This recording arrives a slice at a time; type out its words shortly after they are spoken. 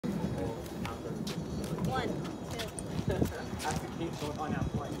keep so on that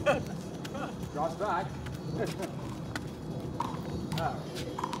plane. Drops back.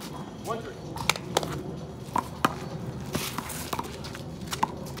 1-3.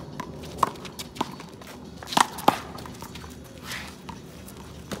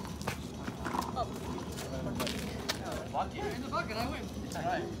 Yeah, in the bucket, I win. All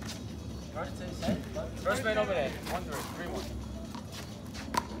right. First man over there. 1-3. 3-1.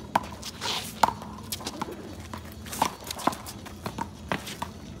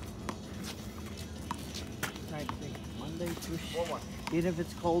 Monday, Tuesday. 1-1. Even if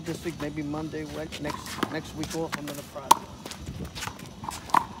it's cold this week, maybe Monday, next week off, I'm gonna practice.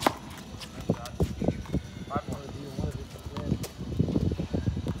 5-1.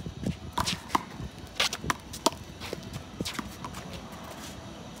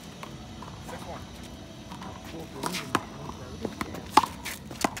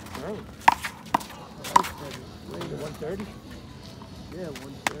 Early. 1:30? Yeah,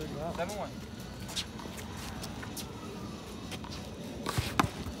 1:30. Wow. 7-1.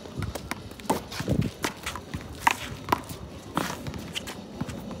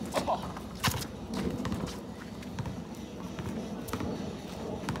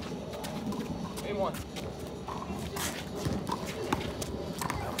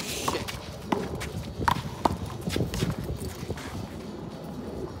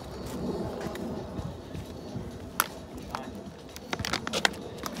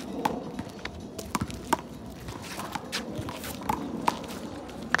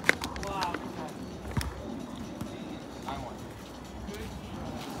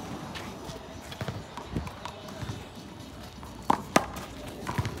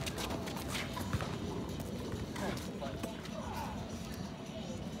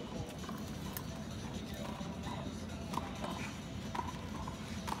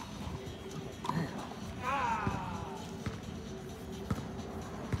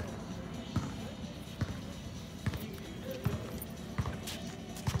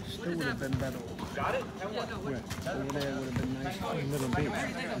 It would have been better. Got it? Where? Over there would have been nice. In Middle Beach.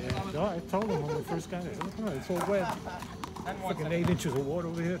 Yeah. No, I told him when we first got here. Look, it's all wet. Fucking 8 inches of water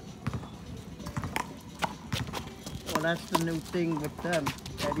over here. Well, that's the new thing with them.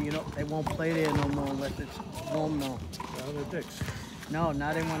 That, you know, they won't play there no more unless it's warm now. Well, they're dicks. No,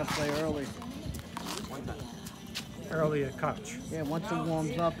 now they want to play early. Early at Koch. Yeah, once it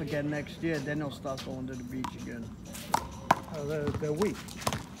warms up again next year, then they'll start going to the beach again. They're weak.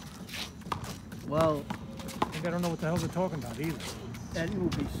 Well, I don't know what the hell they're talking about either. Eddie will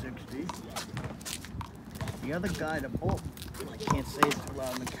be 60. The other guy, I can't say it too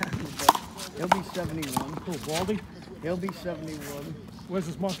loud in the camera, but he'll be 71. Cool, Baldy? He'll be 71. Where's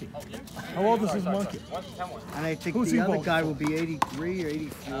his monkey? How old is his monkey? And I think Who's the he other voting guy for? will be 83 or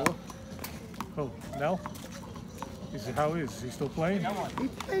 84. Oh, Nell? How is he still playing? He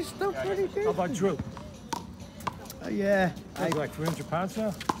plays still pretty good. How about Drew? Yeah. He's like 300 pounds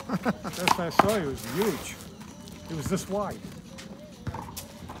now? Last time I saw him, he was huge. He was this wide. I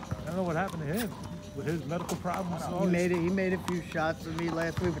don't know what happened to him with his medical problems. And all He made a few shots at me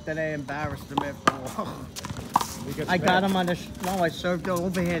last week, but then I embarrassed him after a while. I mad. got him on the, I served the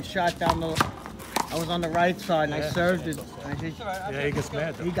overhand shot down the, I was on the right side and I served it. Yeah, he gets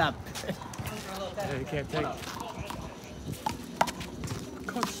mad though. He got Yeah, he can't take it.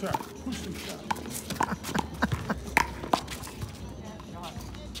 Cut, sir. Push some shot.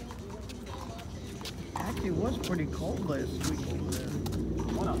 Actually, it was pretty cold last week over there.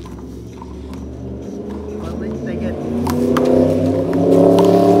 Well, at least they get.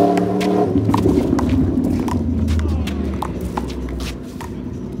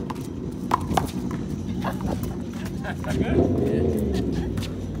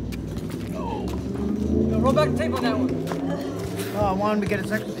 Roll back the tape on that one. Oh, I wanted him to get a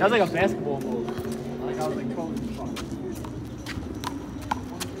second. Sounds like a basketball move. Like I was like totally fucked.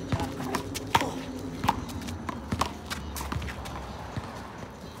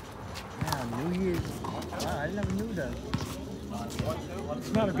 Yeah, New Year's. Wow, I never knew that.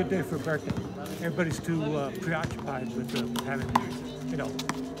 It's not a good day for a birthday. Everybody's too preoccupied with having,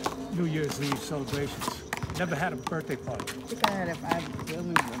 New Year's Eve celebrations. Never had a birthday party. I think I had a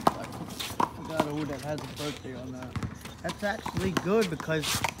feeling, but I forgot who that has a birthday on that. That's actually good because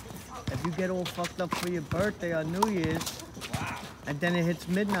if you get all fucked up for your birthday on New Year's, and then it hits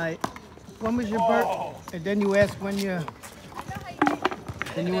midnight, when was your birthday? And then you ask when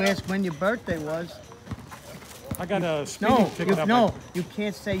your birthday was. I got a speeding ticket up. You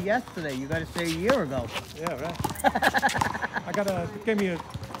can't say yesterday. You got to say a year ago. Yeah, right. Gave me a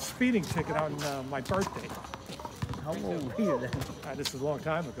speeding ticket on my birthday. How old were you then? This is a long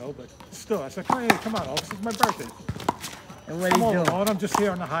time ago, but still, I said, come on, officer, it's my birthday. And what did he do? I'm just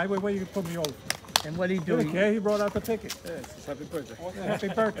here on the highway. Where you can put me over? And what did he do? Okay, he brought out the ticket. Happy birthday. Yeah, happy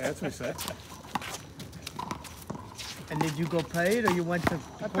birthday, that's what he said. And did you go pay it or you went to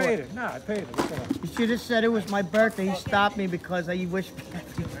I court? paid it. Nah, I paid it. You should have said it was my birthday. He stopped me because he wished me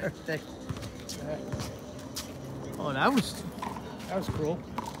happy birthday. Oh, that was Cruel.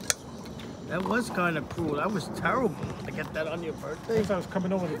 That was kind of cruel. That was terrible. To get that on your birthday. Since I was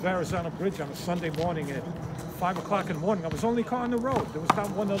coming over the Verrazano Bridge on a Sunday morning at 5 o'clock in the morning, I was the only car on the road. There was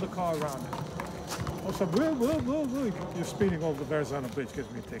not one other car around. I was like, whoa, you're speeding over the Verrazano Bridge, gives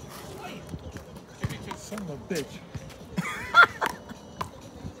me a ticket. Son of a bitch.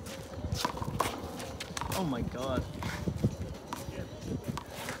 Oh my God.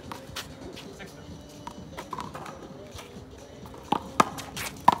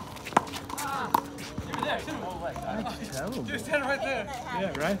 That's terrible. You're standing right there.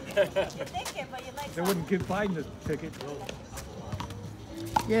 Yeah, right? They wouldn't give Biden the ticket.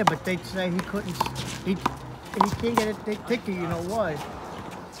 Yeah, but they'd say he couldn't. He can't get a ticket. You know why?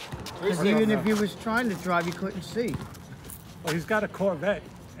 Because even if he was trying to drive, he couldn't see. Well, he's got a Corvette,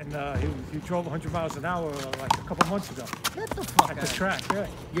 and he drove 100 miles an hour like a couple months ago Get the fuck at out the of track. Yeah, here.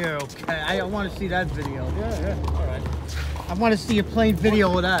 You're okay. I want to see that video. yeah. All right. I want to see a plain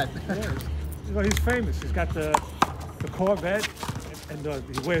video of that. Yeah. You know, he's famous. He's got the Corvette, and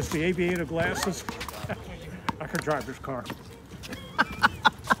he wears the aviator glasses. I could drive this car.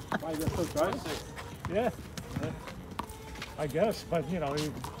 Why, you're so dry? Yeah. I guess, but you know,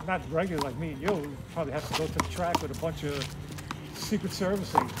 he's not regular like me and you. He probably has to go to the track with a bunch of Secret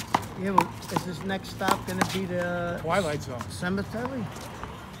Service agents. Yeah, well, is this next stop going to be the Twilight Zone. cemetery?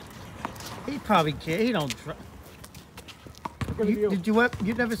 He probably can't. He don't drive. Did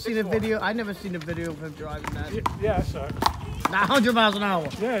you never seen a video? I never seen a video of him driving that. Yeah, I saw it. Not 100 miles an hour.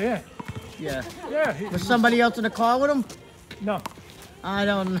 Yeah. Yeah. Was somebody else in the car with him? No, I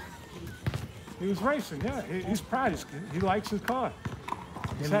don't know. he was racing. Yeah, he's proud. He likes his car.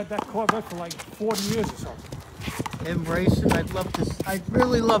 He's had that Corvette for like 40 years or something. Him racing, I'd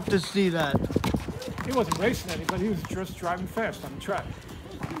really love to see that. He wasn't racing anybody. He was just driving fast on the track.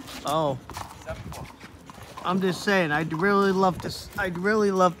 Oh. I'm just saying, I'd really love to see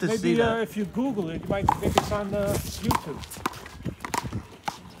Maybe that. if you Google it, you might think it's on YouTube.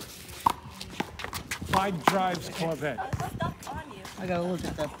 Biden drives Corvette. I gotta look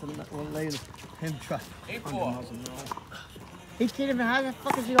at that one later. Him driving 100 miles an hour. He can't even, how the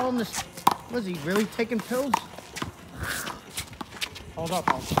fuck is he holding this? Was he really taking pills? Hold up,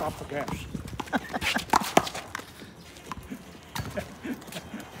 I'll stop for gas.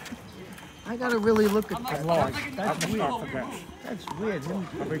 I gotta really look at I'm that. lost. That's I'll weird. stop for gas. That's weird.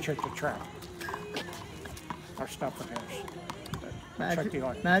 I'll reach at the track. I'll stop for gas. Check the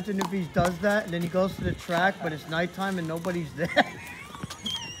oil. Imagine if he does that and then he goes to the track, but it's nighttime and nobody's there.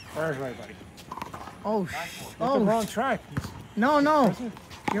 Where's everybody? Oh, The wrong track. no.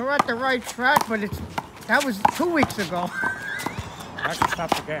 You're at the right track, but that was 2 weeks ago. I can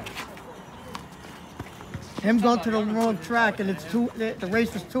stop for gas. Him going to the wrong track and the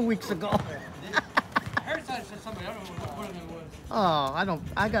race was 2 weeks ago. I heard said somebody. I don't know what it was. Oh,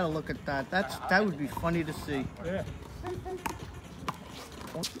 I gotta look at that. That would be funny to see. Yeah.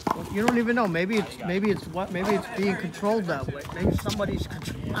 You don't even know. Maybe it's being controlled that way. Maybe somebody's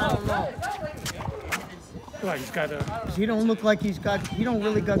controlling. I don't know. Like he's got a. 'Cause he don't look like he don't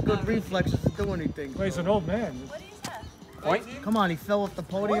really got good reflexes to do anything. Well, he's an old man. Point? Come on, he fell off the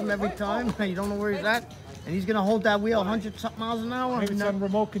podium every time. You don't know where he's at, and he's gonna hold that wheel 100-something miles an hour. Maybe it's on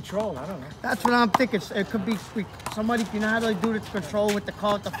remote control. I don't know. That's what I'm thinking. It could be somebody. You know how they do the control with the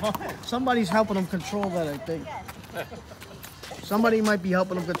car with the phone. Somebody's helping him control that. I think. Somebody might be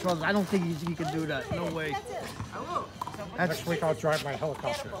helping him control that. I don't think he can do that. No way. Next week I'll drive my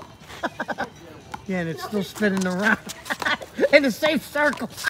helicopter. Yeah, and it's still spinning around in the same circle.